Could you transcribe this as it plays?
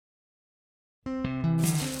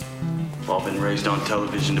all been raised on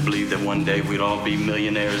television to believe that one day we'd all be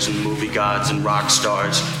millionaires and movie gods and rock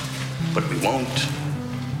stars. But we won't.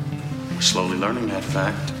 We're slowly learning that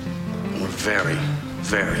fact. And we're very,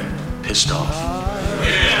 very pissed off.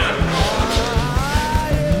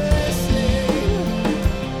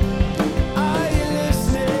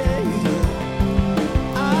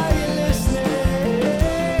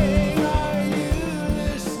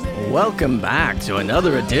 Welcome back to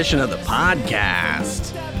another edition of the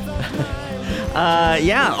podcast.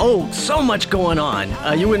 So much going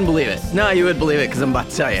on. You wouldn't believe it. No, you would believe it because I'm about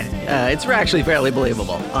to tell you. It's actually fairly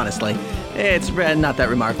believable, honestly. It's not that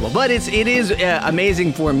remarkable, but it is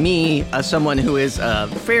amazing for me, someone who is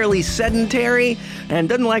fairly sedentary and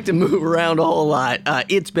doesn't like to move around a whole lot.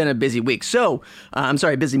 It's been a busy week.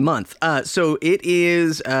 Busy month. So it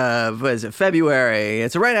is, February.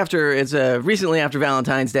 It's recently after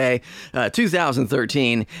Valentine's Day,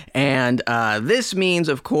 2013. And this means,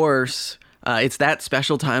 of course, it's that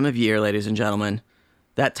special time of year, ladies and gentlemen,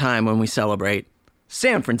 that time when we celebrate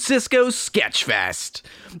San Francisco Sketchfest.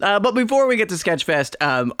 But before we get to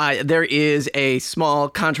Sketchfest, there is a small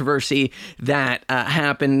controversy that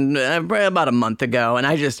happened about a month ago, and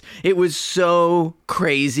it was so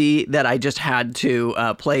crazy that I just had to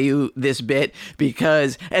play you this bit,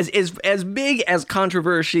 because as big as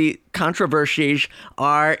controversies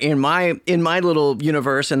are in my little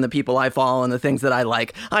universe and the people I follow and the things that I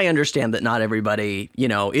like, I understand that not everybody,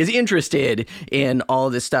 is interested in all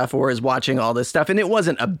this stuff or is watching all this stuff. And it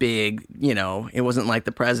wasn't a big, it wasn't like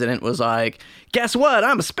the president was like, guess what?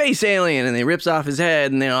 I'm a space alien. And he rips off his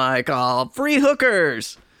head and they're like, oh, free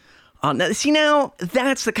hookers. Now,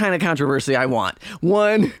 that's the kind of controversy I want.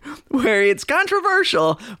 One where it's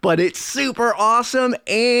controversial, but it's super awesome,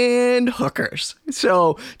 and hookers.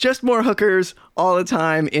 So just more hookers all the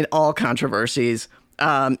time in all controversies,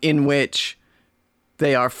 in which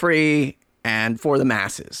they are free and for the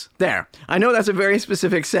masses. There. I know that's a very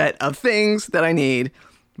specific set of things that I need,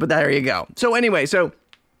 but there you go. So anyway,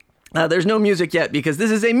 there's no music yet because this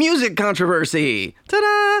is a music controversy.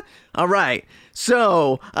 Ta-da! All right.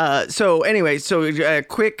 So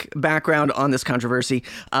quick background on this controversy.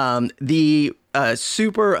 The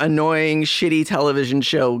super annoying, shitty television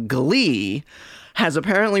show Glee has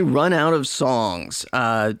apparently run out of songs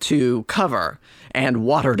to cover and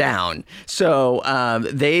water down. So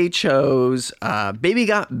they chose Baby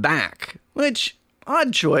Got Back, which...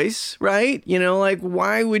 odd choice, right?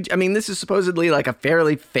 This is supposedly like a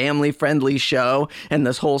fairly family-friendly show, and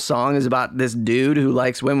this whole song is about this dude who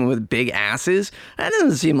likes women with big asses. That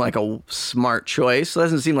doesn't seem like a smart choice. It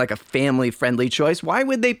doesn't seem like a family-friendly choice. Why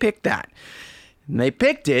would they pick that? And they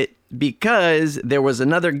picked it because there was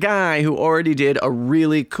another guy who already did a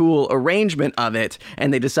really cool arrangement of it,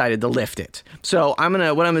 and they decided to lift it. So what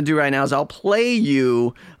I'm gonna do right now is I'll play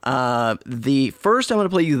you I'm gonna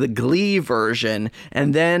play you the Glee version,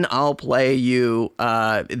 and then I'll play you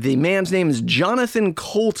the man's name is Jonathan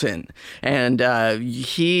Coulton, and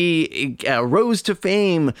he rose to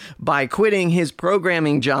fame by quitting his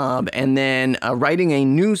programming job and then writing a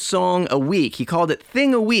new song a week. He called it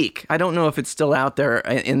Thing a Week. I don't know if it's still out there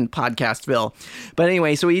in Podcastville, but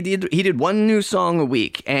anyway, so he did one new song a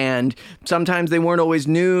week, and sometimes they weren't always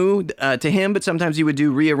new to him, but sometimes he would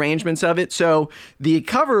do rearrangements of it. So the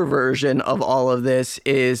cover version of all of this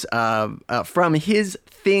is from his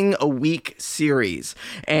Thing a Week series,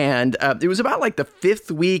 and it was about like the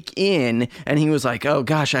 5th week in, and he was like, oh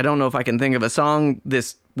gosh, I don't know if I can think of a song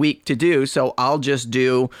this week to do, so I'll just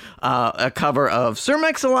do a cover of Sir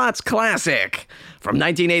Mix-a-Lot's classic from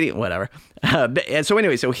 1980, whatever.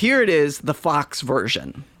 So here it is, the Fox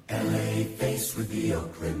version. LA face with the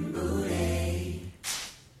Oakland booty.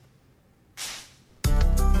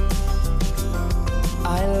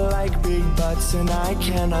 I like big butts and I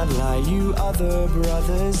cannot lie. You other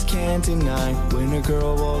brothers can't deny. When a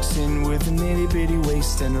girl walks in with a nitty bitty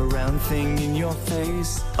waist and a round thing in your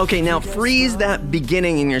face. Okay, now freeze that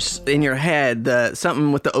beginning in your head.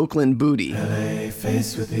 Something with the Oakland booty. LA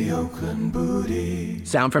face with the Oakland booty.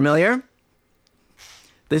 Sound familiar?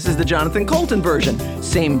 This is the Jonathan Coulton version.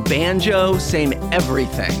 Same banjo, same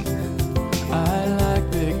everything. I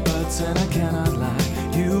like big butts and I cannot lie.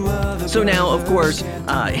 So now, of course,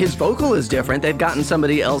 his vocal is different. They've gotten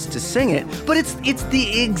somebody else to sing it, but it's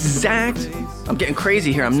the exact... I'm getting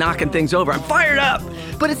crazy here. I'm knocking things over. I'm fired up.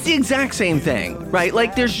 But it's the exact same thing, right?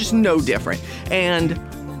 Like, there's just no different. And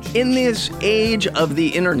in this age of the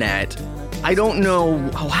internet, I don't know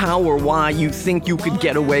how or why you think you could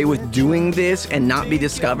get away with doing this and not be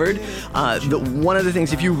discovered. One of the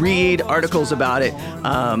things, if you read articles about it,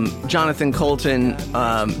 Jonathan Coulton,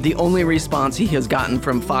 the only response he has gotten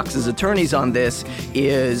from Fox's attorneys on this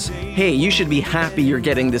is, hey, you should be happy you're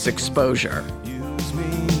getting this exposure. Use me,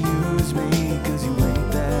 'cause you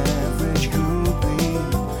ain't the average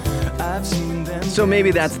groupie. I've seen them. So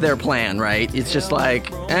maybe that's their plan, right? It's just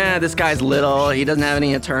like, this guy's little, he doesn't have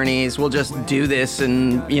any attorneys, we'll just do this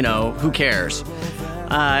and, who cares?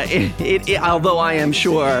 Although I am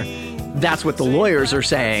sure that's what the lawyers are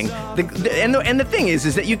saying. And the thing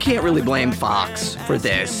is that you can't really blame Fox for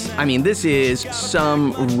this. I mean, this is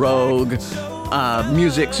some rogue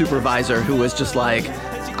music supervisor who was just like,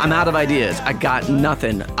 I'm out of ideas. I got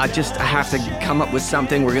nothing. I have to come up with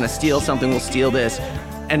something. We're going to steal something. We'll steal this.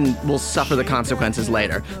 And we'll suffer the consequences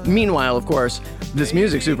later. Meanwhile, of course, this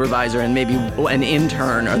music supervisor and maybe an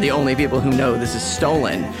intern are the only people who know this is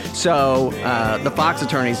stolen. So the Fox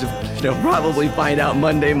attorneys probably find out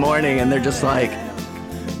Monday morning and they're just like,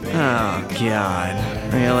 oh, God,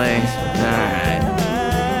 really? All right.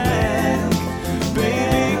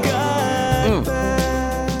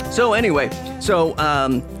 So anyway,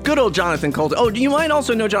 good old Jonathan Coulton. Oh, you might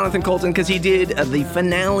also know Jonathan Coulton because he did the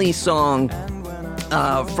finale song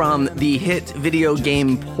from the hit video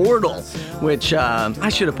game Portal, which I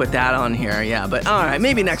should have put that on here, yeah. But all right,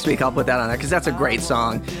 maybe next week I'll put that on there because that's a great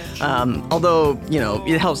song. Although,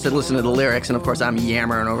 it helps to listen to the lyrics, and of course I'm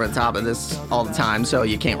yammering over the top of this all the time, so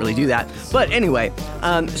you can't really do that. But anyway,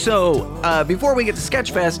 before we get to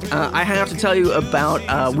Sketchfest, I have to tell you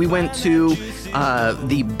about, we went to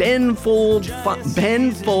the Ben Folds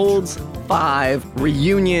 5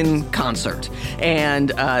 reunion concert,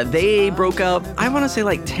 and they broke up, I want to say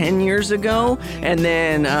like 10 years ago, and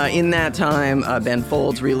then in that time Ben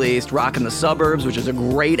Folds released Rockin' the Suburbs, which is a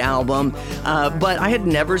great album, but I had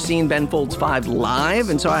never seen Ben Folds 5 live,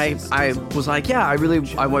 and so I was like, yeah, I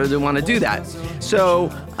wanted to do that. So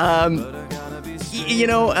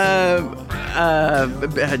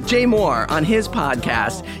Jay Moore, on his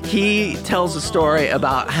podcast, he tells a story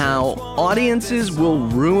about how audiences will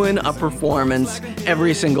ruin a performance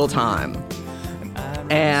every single time.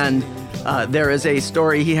 And there is a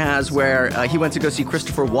story he has where he went to go see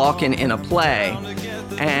Christopher Walken in a play,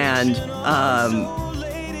 and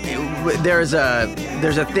there's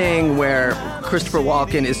a thing where Christopher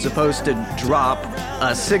Walken is supposed to drop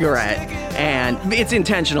a cigarette, and it's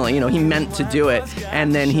intentional, he meant to do it,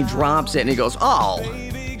 and then he drops it and he goes, oh,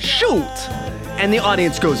 shoot, and the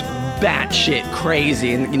audience goes batshit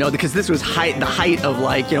crazy, and because this was the height of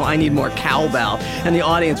I need more cowbell, and the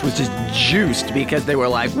audience was just juiced because they were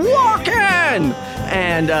like, Walken,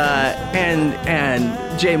 and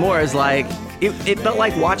Jay Moore is like, it felt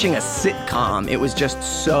like watching a sitcom. It was just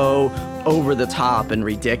so over the top and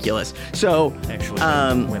ridiculous. So actually,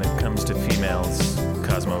 when it comes to females,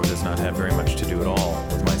 Cosmo does not have very much to do at all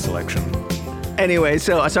with my selection. Anyway,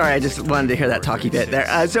 so sorry, I just wanted to hear that talky bit there.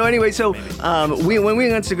 When we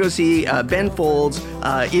went to go see Ben Folds,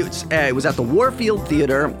 it was at the Warfield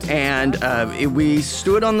Theater, and we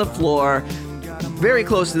stood on the floor very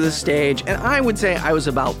close to the stage, and I would say I was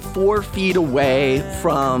about 4 feet away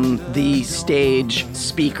from the stage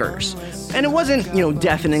speakers. And it wasn't,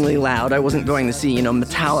 deafeningly loud. I wasn't going to see,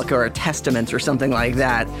 Metallica or Testament or something like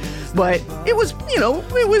that. But it was,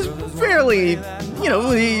 it was fairly,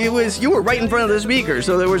 you were right in front of the speaker,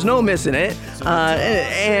 so there was no missing it.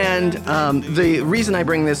 The reason I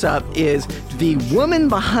bring this up is the woman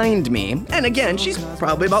behind me, and again, she's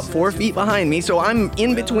probably about 4 feet behind me, so I'm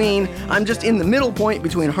just in the middle point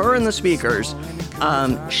between her and the speakers.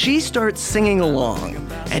 She starts singing along,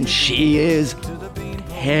 and she is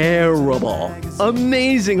terrible,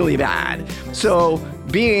 amazingly bad. So,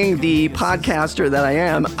 being the podcaster that I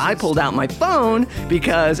am, I pulled out my phone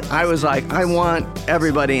because I was like, I want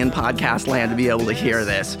everybody in podcast land to be able to hear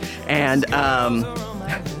this. And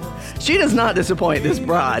she does not disappoint, this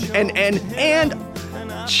broad, and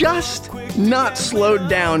just not slowed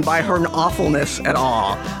down by her awfulness at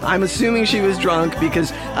all. I'm assuming she was drunk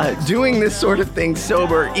because doing this sort of thing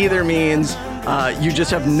sober either means you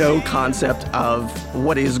just have no concept of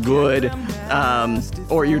what is good,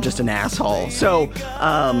 or you're just an asshole. So,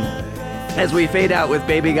 as we fade out with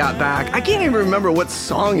Baby Got Back, I can't even remember what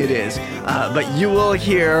song it is, but you will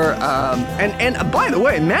hear, and by the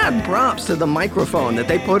way, mad props to the microphone that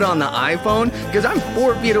they put on the iPhone, because I'm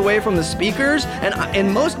 4 feet away from the speakers,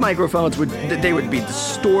 and most microphones would be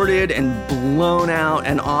distorted and blown out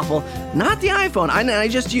and awful. Not the iPhone. I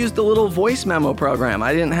just used the little voice memo program.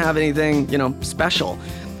 I didn't have anything, special.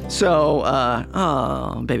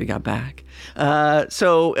 So, Baby Got Back.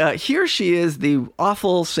 So here she is, the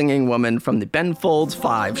awful singing woman from the Ben Folds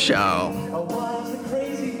 5 show.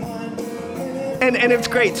 And it's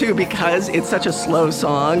great, too, because it's such a slow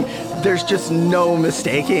song. There's just no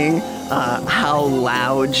mistaking how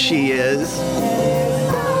loud she is.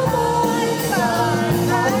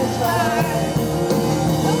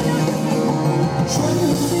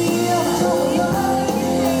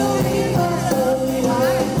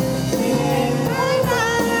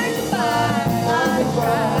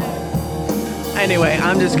 Anyway,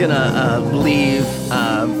 I'm just gonna leave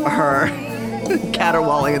her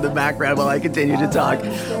caterwauling in the background while I continue to talk.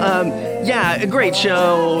 Yeah, a great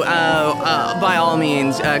show. By all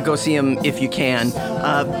means, go see them if you can.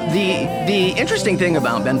 The interesting thing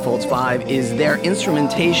about Ben Folds 5 is their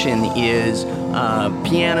instrumentation is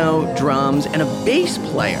piano, drums, and a bass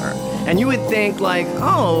player. And you would think like,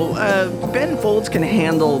 Ben Folds can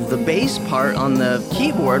handle the bass part on the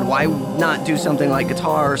keyboard. Why not do something like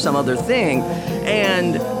guitar or some other thing?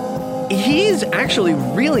 And he's actually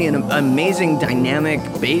really an amazing dynamic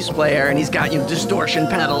bass player, and he's got distortion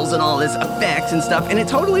pedals and all this effects and stuff, and it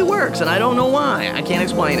totally works, and I don't know why. I can't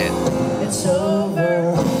explain it. It's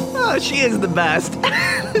over. Oh, she is the best.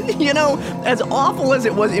 As awful as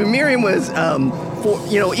it was, Miriam was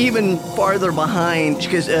even farther behind,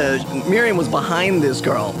 because Miriam was behind this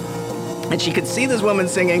girl, and she could see this woman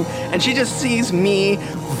singing, and she just sees me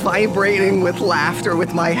vibrating with laughter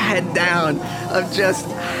with my head down of just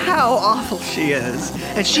how awful she is.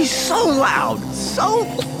 And she's so loud, so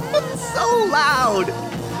loud.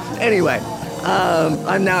 Anyway,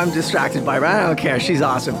 I'm distracted by her. I don't care. She's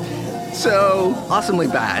awesome. So awesomely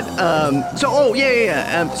bad. So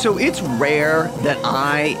it's rare that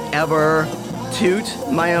I ever toot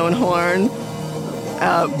my own horn.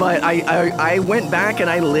 But I went back and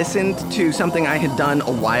I listened to something I had done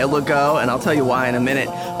a while ago, and I'll tell you why in a minute.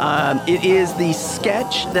 It is the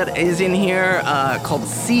sketch that is in here called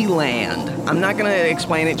Sealand. I'm not going to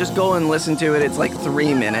explain it. Just go and listen to it. It's like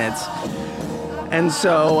 3 minutes. And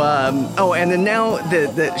so, and then now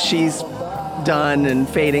that she's done and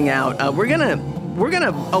fading out,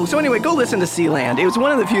 so anyway, go listen to Sealand. It was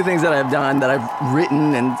one of the few things that I've done that I've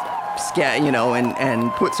written and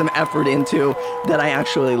and put some effort into that I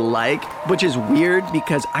actually like, which is weird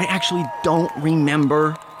because I actually don't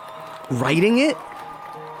remember writing it.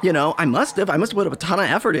 I must have put up a ton of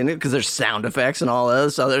effort in it because there's sound effects and all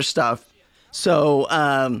this other stuff. So,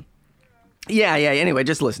 anyway,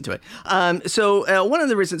 just listen to it. So one of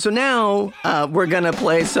the reasons, so now we're going to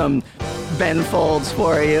play some Ben Folds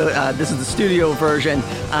for you. This is the studio version.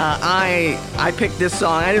 I picked this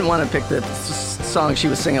song. I didn't want to pick the song she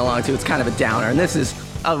was singing along to. It's kind of a downer, and this is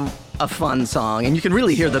a fun song, and you can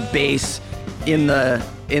really hear the bass in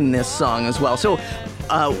this song as well. So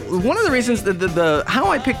one of the reasons that how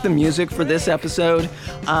I picked the music for this episode,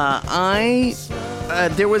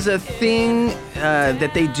 there was a thing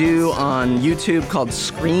that they do on YouTube called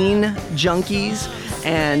Screen Junkies.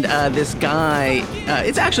 And this guy,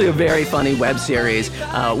 it's actually a very funny web series.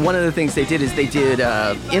 One of the things they did is they did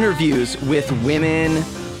interviews with women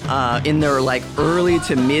in their early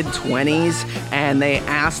to mid 20s, and they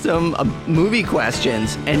asked them movie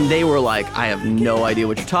questions, and they were like, I have no idea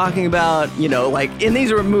what you're talking about, and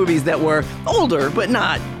these are movies that were older, but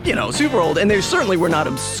not, super old, and they certainly were not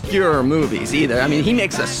obscure movies either. I mean, he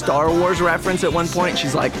makes a Star Wars reference at one point.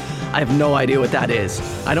 She's like, I have no idea what that is.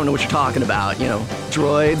 I don't know what you're talking about,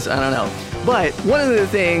 droids, I don't know. But one of the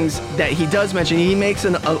things that he does mention, he makes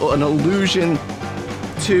an allusion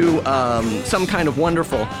to Some Kind of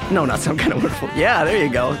Wonderful. No, not Some Kind of Wonderful. Yeah, there you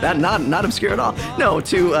go. That not obscure at all. No,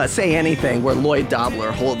 to Say Anything, where Lloyd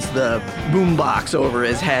Dobler holds the boombox over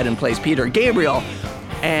his head and plays Peter Gabriel.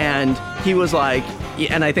 And he was like,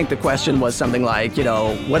 and I think the question was something like,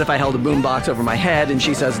 what if I held a boombox over my head? And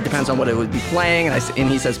she says, it depends on what it would be playing. And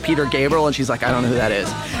he says, Peter Gabriel. And she's like, I don't know who that is.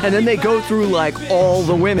 And then they go through all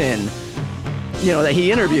the women that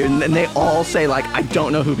he interviewed, and they all say I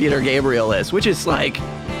don't know who Peter Gabriel is, which is look,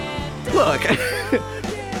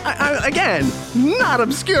 again, not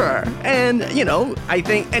obscure. And, I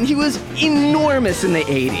think, and he was enormous in the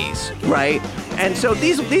 80s, right? And so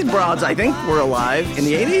these broads, I think, were alive in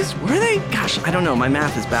the 80s. Were they? Gosh, I don't know. My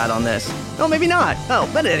math is bad on this. Oh, maybe not. Oh,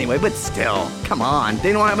 but anyway, but still, come on.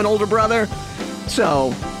 They don't have an older brother.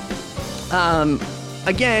 So,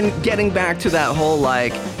 again, getting back to that whole,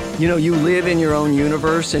 you live in your own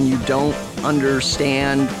universe and you don't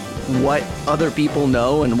understand what other people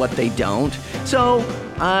know and what they don't. So,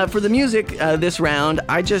 for the music this round,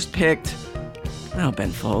 I just picked Oh,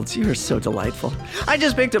 Ben Folds, you are so delightful. I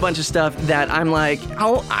just picked a bunch of stuff that I'm like,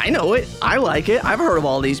 oh, I know it. I like it. I've heard of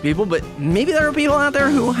all these people, but maybe there are people out there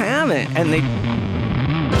who haven't. And they...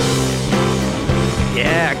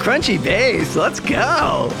 Yeah, crunchy bass. Let's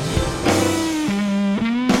go.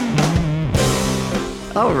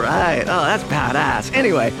 All right. Oh, that's badass.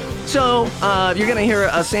 Anyway, so you're going to hear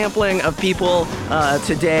a sampling of people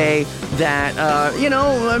today that,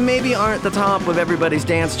 maybe aren't the top of everybody's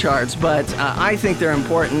dance charts, but I think they're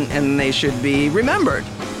important and they should be remembered.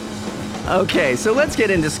 Okay, so let's get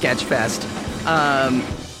into Sketchfest.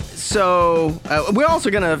 We're also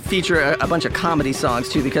going to feature a bunch of comedy songs,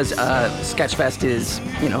 too, because Sketchfest is,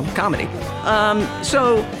 comedy.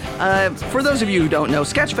 For those of you who don't know,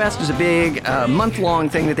 Sketchfest is a big month-long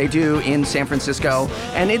thing that they do in San Francisco,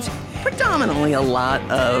 and it's predominantly a lot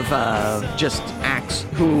of just acts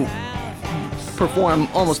who perform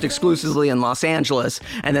almost exclusively in Los Angeles,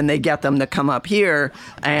 and then they get them to come up here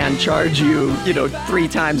and charge you, 3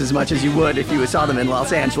 times as much as you would if you saw them in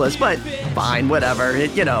Los Angeles, but fine, whatever,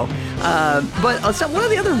 But one of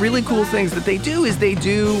the other really cool things that they do is they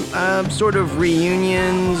do sort of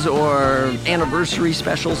reunions or anniversary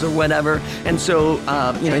specials or whatever, and so,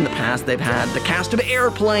 in the past they've had the cast of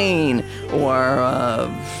Airplane or,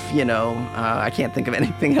 I can't think of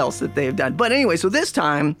anything else that they've done. But anyway, so this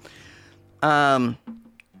time,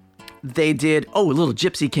 they did, little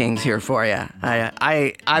Gypsy Kings here for you.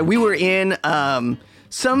 We were in,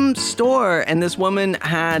 some store, and this woman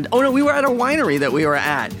had, we were at a winery that we were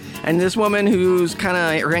at, and this woman who's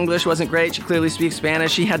her English wasn't great, she clearly speaks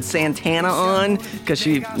Spanish, she had Santana on, because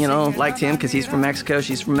she, liked him, because he's from Mexico,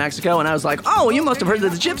 she's from Mexico, and I was like, oh, you must have heard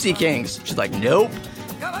of the Gypsy Kings. She's like, nope.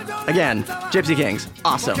 Again, Gypsy Kings,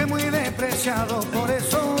 awesome.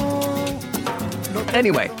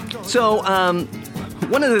 Anyway, so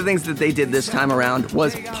one of the things that they did this time around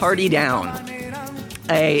was Party Down,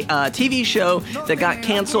 a TV show that got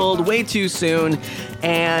canceled way too soon,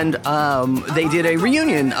 and they did a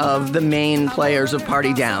reunion of the main players of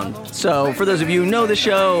Party Down. So for those of you who know the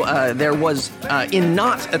show, there was, in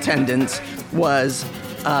not attendance, was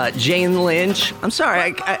Jane Lynch. I'm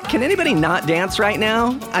sorry, can anybody not dance right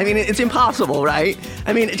now? I mean, it's impossible, right?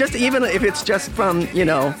 I mean, just even if it's just from,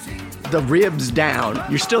 the ribs down,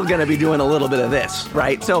 you're still going to be doing a little bit of this,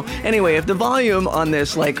 right? So anyway, if the volume on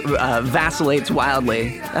this vacillates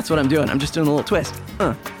wildly, that's what I'm doing. I'm just doing a little twist.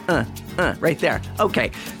 Right there.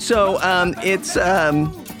 Okay. So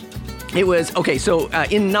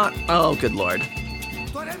in not, oh good Lord.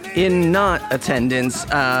 In not attendance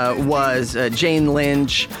was Jane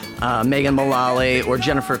Lynch, Megan Mullally, or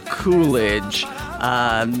Jennifer Coolidge.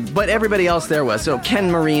 But everybody else there was. So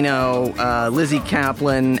Ken Marino, Lizzie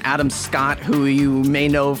Kaplan, Adam Scott, who you may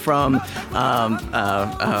know from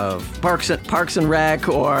Parks and Rec,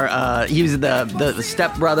 or he was the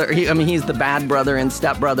stepbrother. He's the bad brother in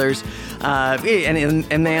Step Brothers.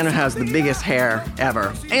 And man who has the biggest hair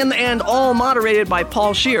ever. And all moderated by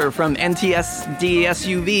Paul Scheer from NTSD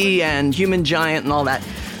SUV and Human Giant and all that.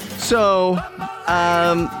 So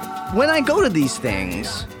when I go to these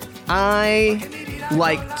things, I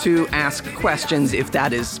like to ask questions if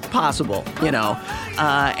that is possible,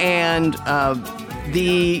 and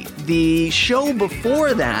the show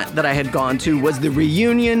before that I had gone to was the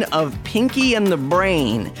reunion of Pinky and the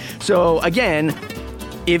Brain. So again,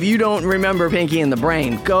 if you don't remember Pinky and the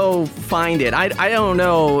Brain, go find it. I don't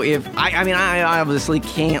know if I obviously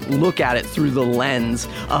can't look at it through the lens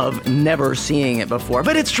of never seeing it before,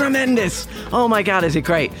 but it's tremendous. Oh my God, is it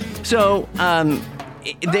great? So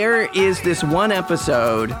there is this one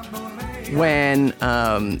episode when,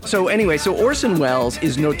 so Orson Welles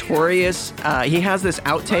is notorious. He has this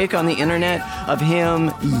outtake on the internet of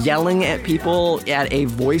him yelling at people at a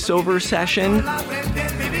voiceover session.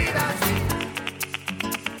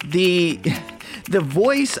 The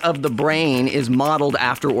voice of the Brain is modeled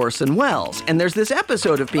after Orson Welles. And there's this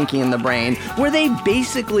episode of Pinky and the Brain where they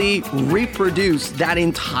basically reproduce that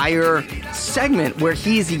entire segment where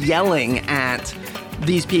he's yelling at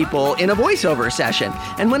these people in a voiceover session.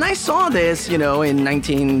 And when I saw this, in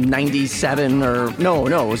 1997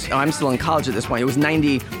 I'm still in college at this point. It was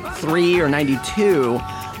 93 or 92.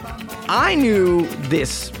 I knew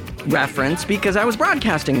this reference because I was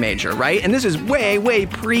broadcasting major, right? And this is way, way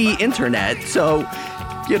pre-internet. So,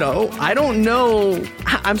 I don't know.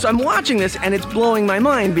 I'm watching this and it's blowing my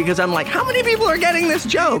mind because I'm like, how many people are getting this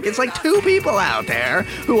joke? It's like 2 people out there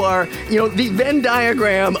who are, the Venn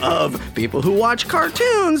diagram of people who watch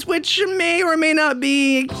cartoons, which may or may not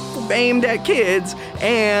be aimed at kids,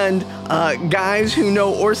 and guys who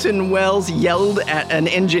know Orson Welles yelled at an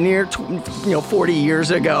engineer 40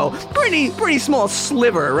 years ago. Pretty small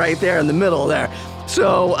sliver right there in the middle there.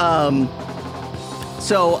 So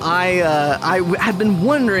I have been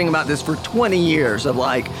wondering about this for 20 years of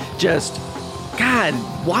God,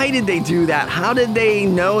 why did they do that? How did they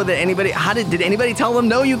know that anybody, did anybody tell them,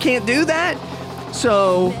 no, you can't do that?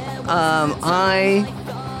 So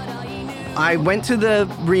I went to the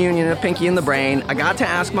reunion of Pinky and the Brain. I got to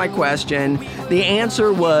ask my question. The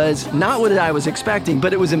answer was not what I was expecting,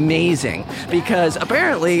 but it was amazing because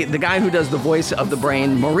apparently the guy who does the voice of the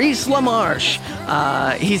Brain, Maurice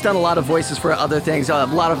LaMarche, he's done a lot of voices for other things, a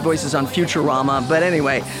lot of voices on Futurama. But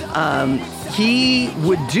anyway, he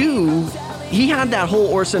had that whole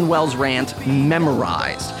Orson Welles rant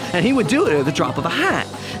memorized, and he would do it at the drop of a hat.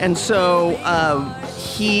 And so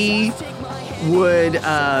he would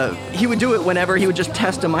do it whenever he would just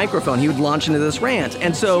test a microphone. He would launch into this rant.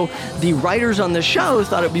 And so the writers on the show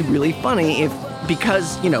thought it'd be really funny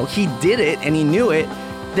because he did it and he knew it,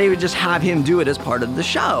 they would just have him do it as part of the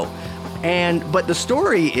show. But the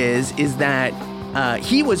story is that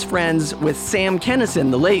he was friends with Sam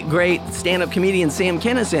Kinison, the late great stand-up comedian Sam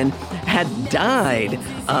Kinison had died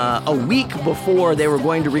a week before they were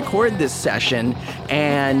going to record this session,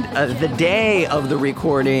 and the day of the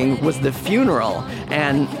recording was the funeral,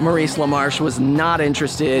 and Maurice LaMarche was not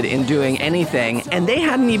interested in doing anything, and they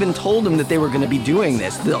hadn't even told him that they were going to be doing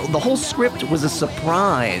this. The whole script was a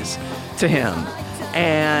surprise to him,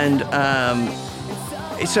 and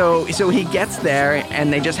so he gets there,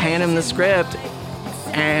 and they just hand him the script.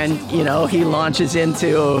 And, he launches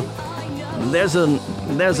into, there's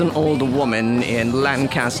an old woman in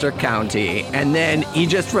Lancaster County. And then he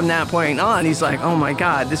just, from that point on, he's like, oh my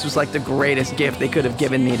God, this was like the greatest gift they could have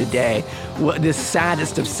given me today. This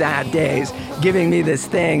saddest of sad days, giving me this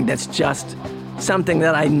thing that's just something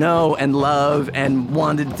that I know and love and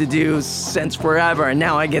wanted to do since forever. And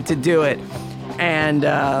now I get to do it. And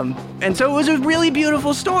so it was a really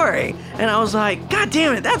beautiful story. And I was like, God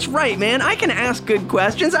damn it, that's right, man. I can ask good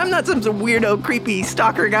questions. I'm not some weirdo, creepy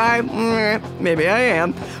stalker guy. Maybe I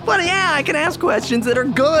am. But yeah, I can ask questions that are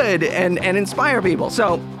good and inspire people.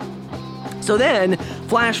 So then,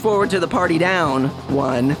 flash forward to the Party Down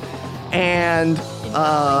one. And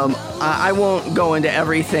I won't go into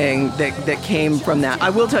everything that came from that. I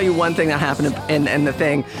will tell you one thing that happened in the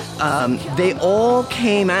thing. They all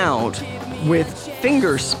came out with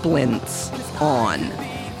finger splints on,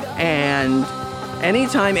 and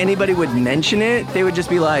anytime anybody would mention it, they would just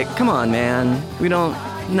be like, come on, man, don't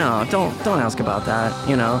ask about that,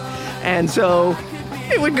 and so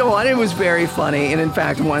it would go on. It was very funny, and in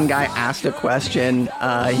fact, one guy asked a question.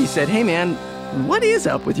 He said, hey man, what is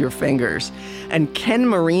up with your fingers? And Ken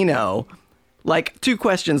Marino, like 2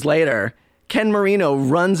 questions later, Ken Marino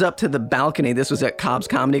runs up to the balcony, this was at Cobb's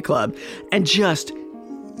Comedy Club, and just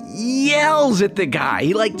yells at the guy.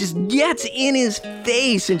 He just gets in his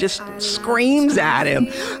face and just screams at him,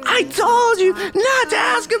 I told you not to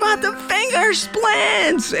ask about the finger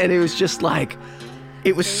splints. And it was just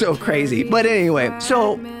it was so crazy. But anyway,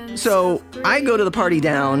 so I go to the Party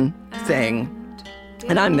Down thing,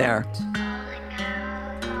 and I'm there.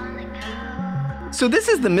 So this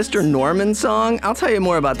is the Mr. Norman song. I'll tell you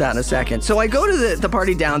more about that in a second. So I go to the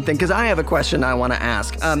Party Down thing because I have a question I want to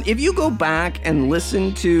ask. If you go back and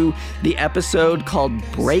listen to the episode called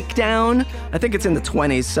Breakdown, I think it's in the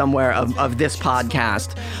 20s somewhere of this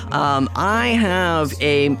podcast, I have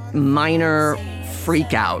a minor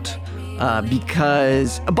freak out.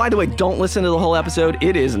 Because, by the way, don't listen to the whole episode.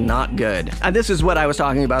 It is not good. And this is what I was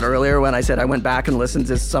talking about earlier when I said I went back and listened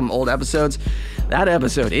to some old episodes. That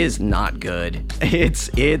episode is not good.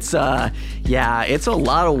 It's a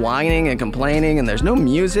lot of whining and complaining, and there's no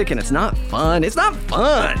music, and it's not fun. It's not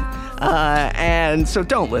fun. And so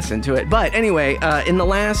don't listen to it. But anyway, in the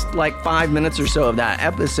last 5 minutes or so of that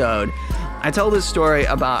episode, I tell this story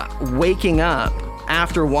about waking up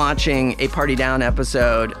after watching a Party Down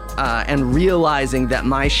episode and realizing that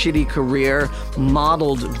my shitty career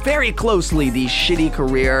modeled very closely the shitty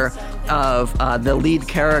career of the lead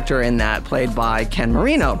character in that, played by Ken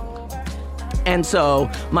Marino. And so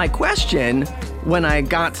my question when I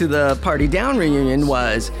got to the Party Down reunion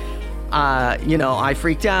was, I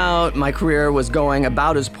freaked out. My career was going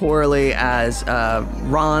about as poorly as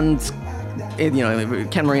Ron's,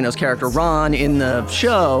 Ken Marino's character Ron in the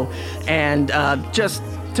show, and just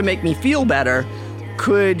to make me feel better,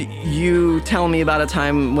 could you tell me about a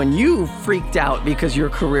time when you freaked out because your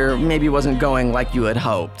career maybe wasn't going like you had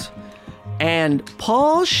hoped? And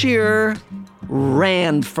Paul Scheer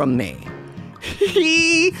ran from me.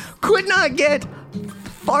 He could not get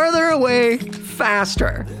farther away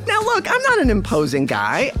faster? Now look, I'm not an imposing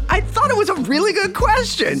guy. I thought it was a really good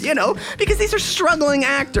question, because these are struggling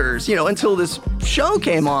actors, until this show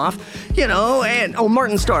came off, and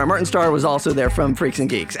Martin Starr was also there from Freaks and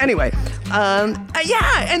Geeks. Anyway,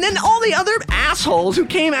 and then all the other assholes who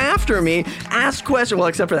came after me asked questions, well,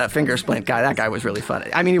 except for that finger splint guy. That guy was really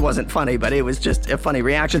funny. I mean, he wasn't funny, but it was just a funny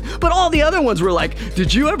reaction. But all the other ones were like,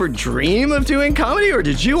 did you ever dream of doing comedy, or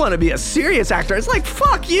did you want to be a serious actor? It's like,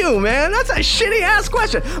 fuck you, man. That's a shitty ass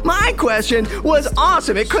question. My question was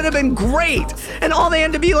awesome. It could have been great. And all they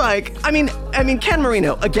had to be like, I mean, Ken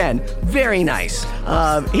Marino, again, very nice.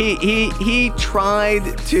 He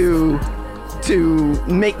tried to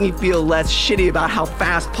make me feel less shitty about how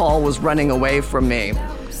fast Paul was running away from me.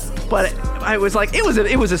 But I was like, it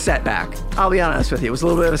was a setback. I'll be honest with you. It was a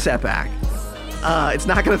little bit of a setback. It's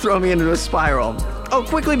not going to throw me into a spiral. Oh,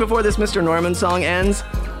 quickly before this Mr. Norman song ends,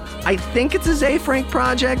 I think it's a Zay Frank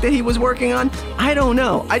project that he was working on. I don't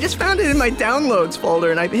know. I just found it in my downloads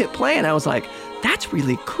folder and I hit play and I was like, that's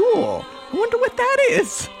really cool. I wonder what that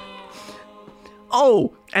is.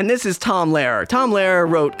 Oh, and this is Tom Lehrer. Tom Lehrer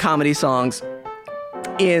wrote comedy songs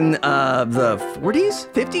in the 40s,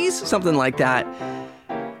 50s, something like that.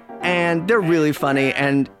 And they're really funny.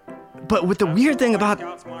 But with the weird thing about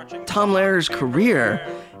Tom Lehrer's career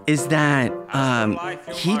is that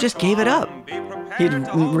he just gave it up. He'd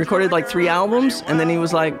recorded like 3 albums, and then he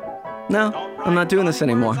was like, no, I'm not doing this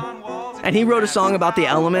anymore. And he wrote a song about the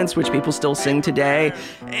elements, which people still sing today.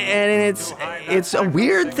 And it's a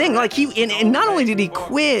weird thing. Like and not only did he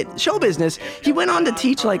quit show business, he went on to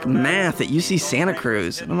teach like math at UC Santa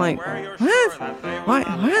Cruz. And I'm like, what?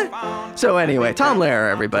 So anyway, Tom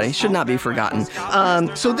Lehrer, everybody, should not be forgotten.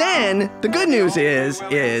 So then the good news is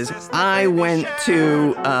I went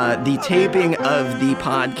to the taping of the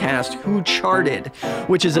podcast Who Charted,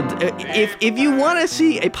 which is if you want to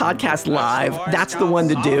see a podcast live, that's the one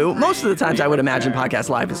to do. Most of the times I would imagine podcast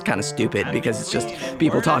live is kind of stupid because it's just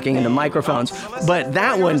people talking into microphones. But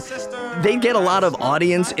that one, they get a lot of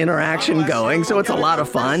audience interaction going, so it's a lot of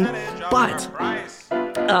fun. But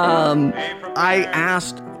I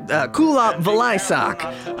asked Kulap Vilaysack,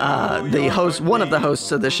 the host, one of the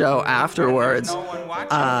hosts of the show, afterwards.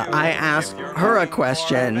 I asked her a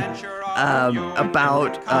question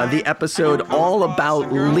about the episode All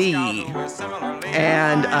About Lee.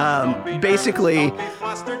 And basically,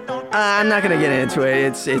 I'm not going to get into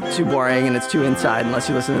it. It's too boring and it's too inside unless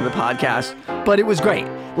you listen to the podcast. But it was great.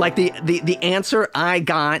 Like the answer I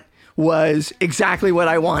got was exactly what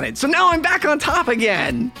I wanted. So now I'm back on top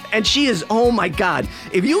again. And she is, oh my God.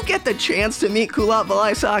 If you get the chance to meet Kulap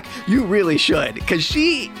Vilaysack, you really should. Because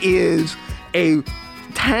she is a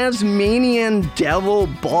Tasmanian devil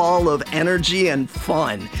ball of energy and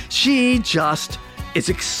fun. She just is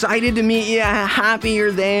excited to meet you, happy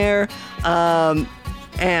you're there. And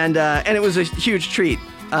it was a huge treat.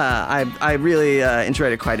 I really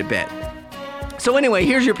enjoyed it quite a bit. So anyway,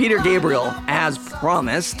 here's your Peter Gabriel, as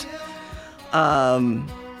promised. So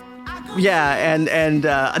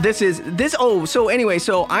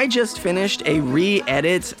I just finished a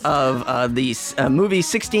re-edit of the movie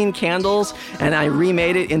 16 Candles, and I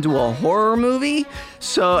remade it into a horror movie.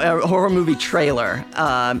 So a horror movie trailer.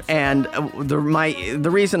 The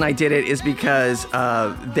reason I did it is because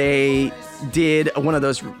they did one of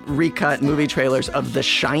those recut movie trailers of The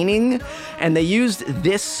Shining, and they used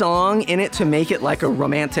this song in it to make it like a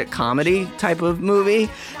romantic comedy type of movie.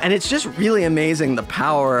 And it's just really amazing the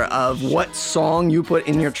power of what song you put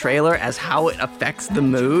in your trailer as how it affects the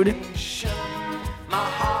mood. My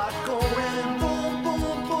heart going boom,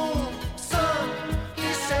 boom, boom. Son,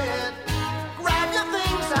 he said, grab your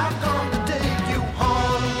things, I've come to take you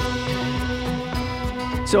home.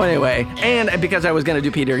 So anyway, and because I was going to do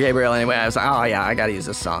Peter Gabriel anyway, I was like, oh yeah, I got to use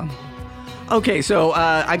this song. Okay, so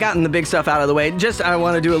I gotten the big stuff out of the way. Just I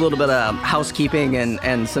want to do a little bit of housekeeping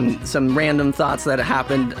and some random thoughts that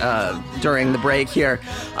happened during the break here.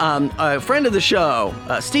 A friend of the show,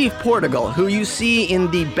 Steve Portugal, who you see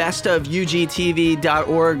in the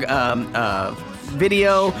bestofugtv.org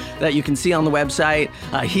video that you can see on the website.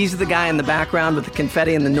 He's the guy in the background with the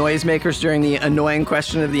confetti and the noisemakers during the annoying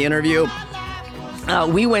question of the interview.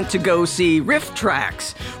 We went to go see Riff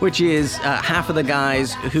Tracks, which is half of the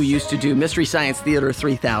guys who used to do Mystery Science Theater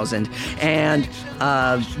 3000, and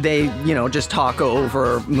they, just talk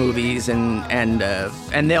over movies, and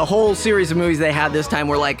the whole series of movies they had this time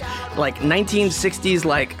were like 1960s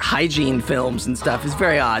like hygiene films and stuff. It's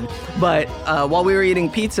very odd. But while we were eating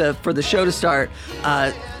pizza for the show to start,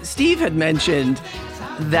 Steve had mentioned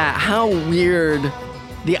that how weird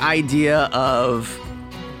the idea of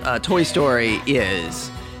Toy Story is,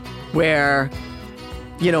 where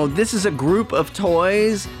this is a group of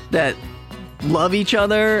toys that love each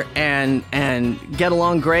other and get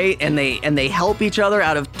along great, and they help each other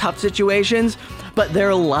out of tough situations, but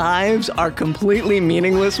their lives are completely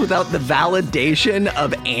meaningless without the validation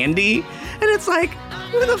of Andy. And it's like,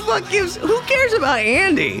 who cares about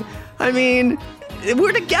Andy? I mean,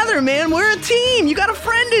 we're together, man. We're a team. You got a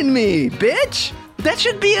friend in me, bitch. That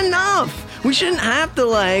should be enough. We shouldn't have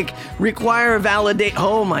to, require validate.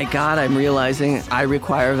 Oh my God, I'm realizing I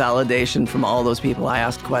require validation from all those people I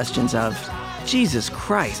asked questions of. Jesus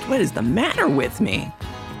Christ, what is the matter with me?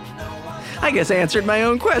 I guess I answered my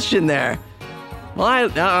own question there.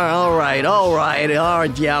 Well, all right,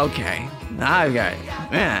 yeah, okay.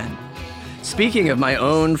 Man. Speaking of my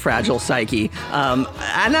own fragile psyche,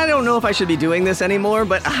 and I don't know if I should be doing this anymore,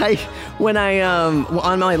 but when I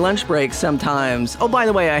on my lunch break sometimes, oh, by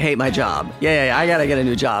the way, I hate my job. Yeah, I gotta get a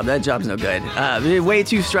new job. That job's no good. Way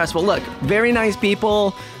too stressful. Look, very nice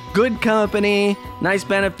people, good company, nice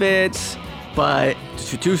benefits, but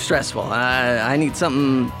too stressful. I need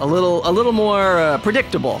something a little more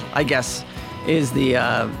predictable, I guess. Is the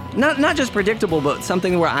not just predictable, but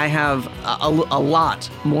something where I have a lot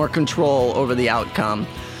more control over the outcome.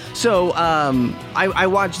 So I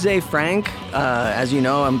watched Ze Frank. As you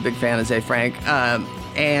know, I'm a big fan of Ze Frank.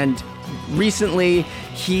 And recently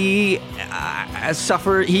he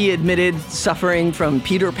admitted suffering from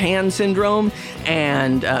Peter Pan syndrome,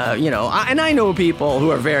 and I know people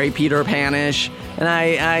who are very Peter Pan-ish, and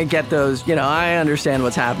I get those. I understand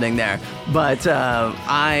what's happening there, but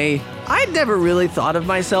I'd never really thought of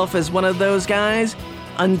myself as one of those guys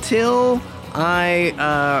until I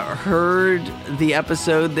heard the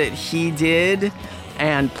episode that he did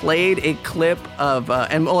and played a clip of,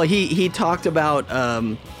 he talked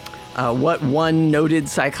about what one noted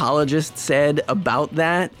psychologist said about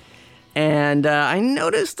that, and I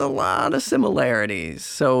noticed a lot of similarities.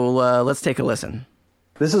 So let's take a listen.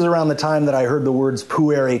 This is around the time that I heard the words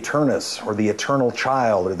puer aeternus, or the eternal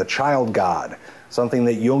child, or the child god. Something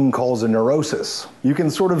that Jung calls a neurosis. You can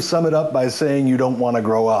sort of sum it up by saying you don't want to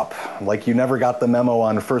grow up. Like you never got the memo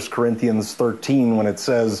on 1 Corinthians 13 when it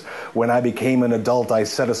says, "When I became an adult, I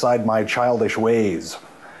set aside my childish ways."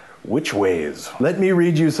 Which ways? Let me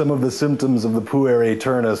read you some of the symptoms of the puer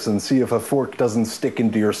aeternus and see if a fork doesn't stick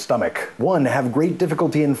into your stomach. 1, have great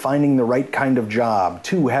difficulty in finding the right kind of job.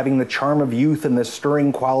 2, having the charm of youth and the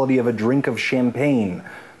stirring quality of a drink of champagne.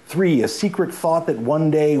 3, a secret thought that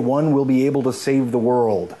one day one will be able to save the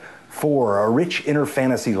world. 4, a rich inner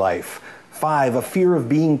fantasy life. 5, a fear of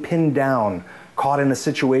being pinned down, caught in a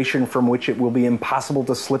situation from which it will be impossible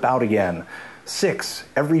to slip out again. 6,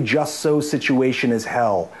 every just so situation is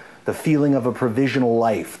hell. The feeling of a provisional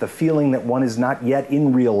life, the feeling that one is not yet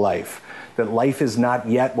in real life, that life is not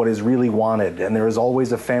yet what is really wanted, and there is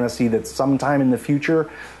always a fantasy that sometime in the future,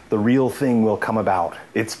 the real thing will come about.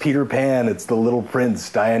 It's Peter Pan, it's the Little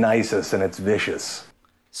Prince, Dionysus, and it's vicious.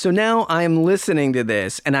 So now I'm listening to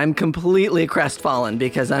this, and I'm completely crestfallen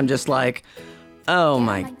because I'm just like, oh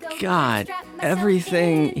my God,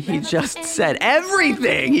 everything he just said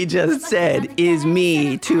is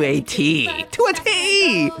me to a T. To a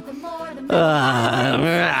T!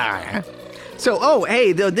 So,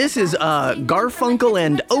 this is Garfunkel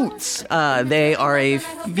and Oates. They are a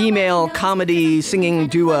female comedy singing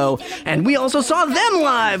duo, and we also saw them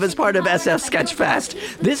live as part of SF Sketchfest.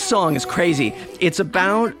 This song is crazy. It's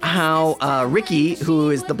about how Ricky, who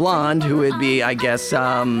is the blonde, who would be, I guess,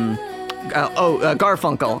 Garfunkel.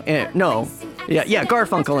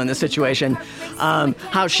 Garfunkel in this situation.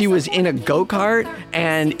 How she was in a go-kart,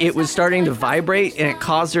 and it was starting to vibrate, and it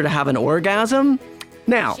caused her to have an orgasm.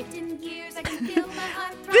 Now,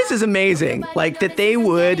 this is amazing, that they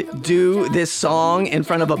would do this song in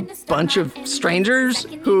front of a bunch of strangers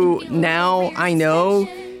who now I know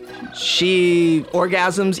she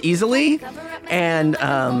orgasms easily. And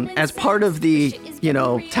as part of the,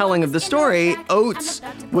 telling of the story, Oates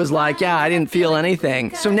was like, yeah, I didn't feel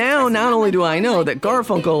anything. So now, not only do I know that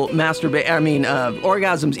Garfunkel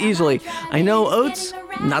orgasms easily, I know Oates,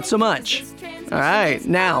 not so much. All right,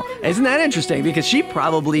 now, isn't that interesting? Because she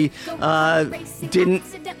probably didn't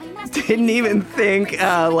even think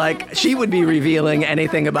she would be revealing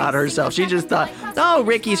anything about herself. She just thought, oh,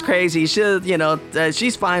 Ricky's crazy.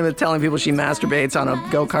 She's fine with telling people she masturbates on a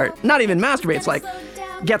go-kart. Not even masturbates,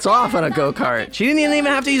 gets off on a go-kart. She didn't even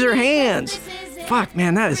have to use her hands. Fuck,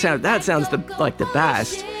 man, that sounds the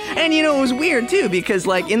best. And it was weird too, because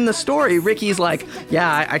in the story, Ricky's like,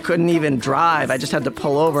 yeah, I couldn't even drive. I just had to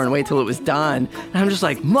pull over and wait till it was done. And I'm just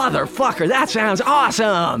like, motherfucker, that sounds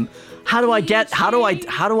awesome. What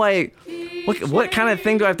kind of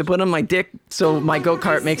thing do I have to put on my dick so my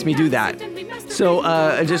go-kart makes me do that?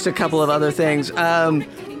 So just a couple of other things.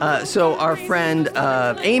 So our friend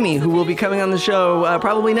Amy, who will be coming on the show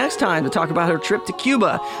probably next time to talk about her trip to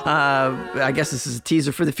Cuba. I guess this is a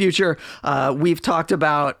teaser for the future. We've talked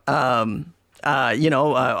about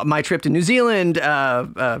my trip to New Zealand,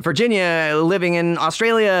 Virginia, living in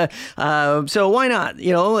Australia. So why not?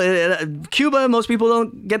 Cuba, most people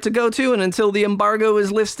don't get to go to, and until the embargo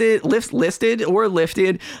is lifted, you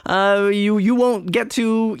won't get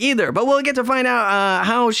to either. But we'll get to find out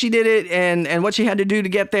how she did it and what she had to do to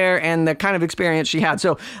get there and the kind of experience she had.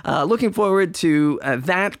 So looking forward to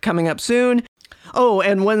that coming up soon. Oh,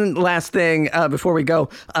 and one last thing before we go.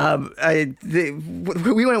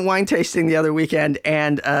 We went wine tasting the other weekend,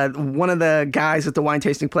 and one of the guys at the wine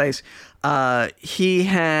tasting place, he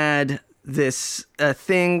had this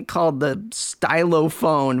thing called the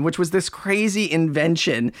stylophone, which was this crazy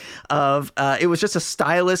invention of, it was just a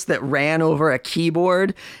stylus that ran over a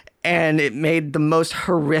keyboard, and it made the most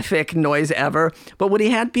horrific noise ever. But what he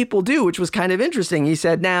had people do, which was kind of interesting, he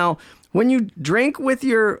said, now, when you drink with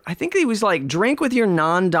your, I think he was like, drink with your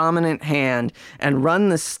non-dominant hand and run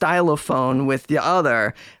the stylophone with the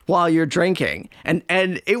other while you're drinking. And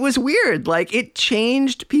it was weird. Like, it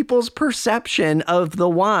changed people's perception of the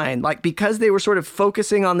wine. Like, because they were sort of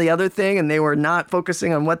focusing on the other thing and they were not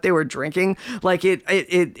focusing on what they were drinking, like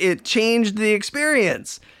it changed the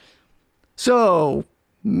experience. So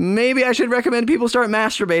maybe I should recommend people start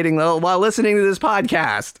masturbating while listening to this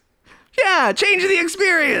podcast. Yeah, change the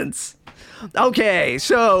experience. Okay,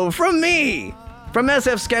 so from me, from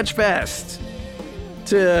SF Sketchfest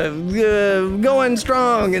to going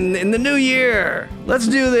strong in the new year, let's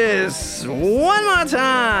do this one more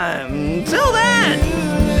time. Till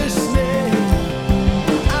then.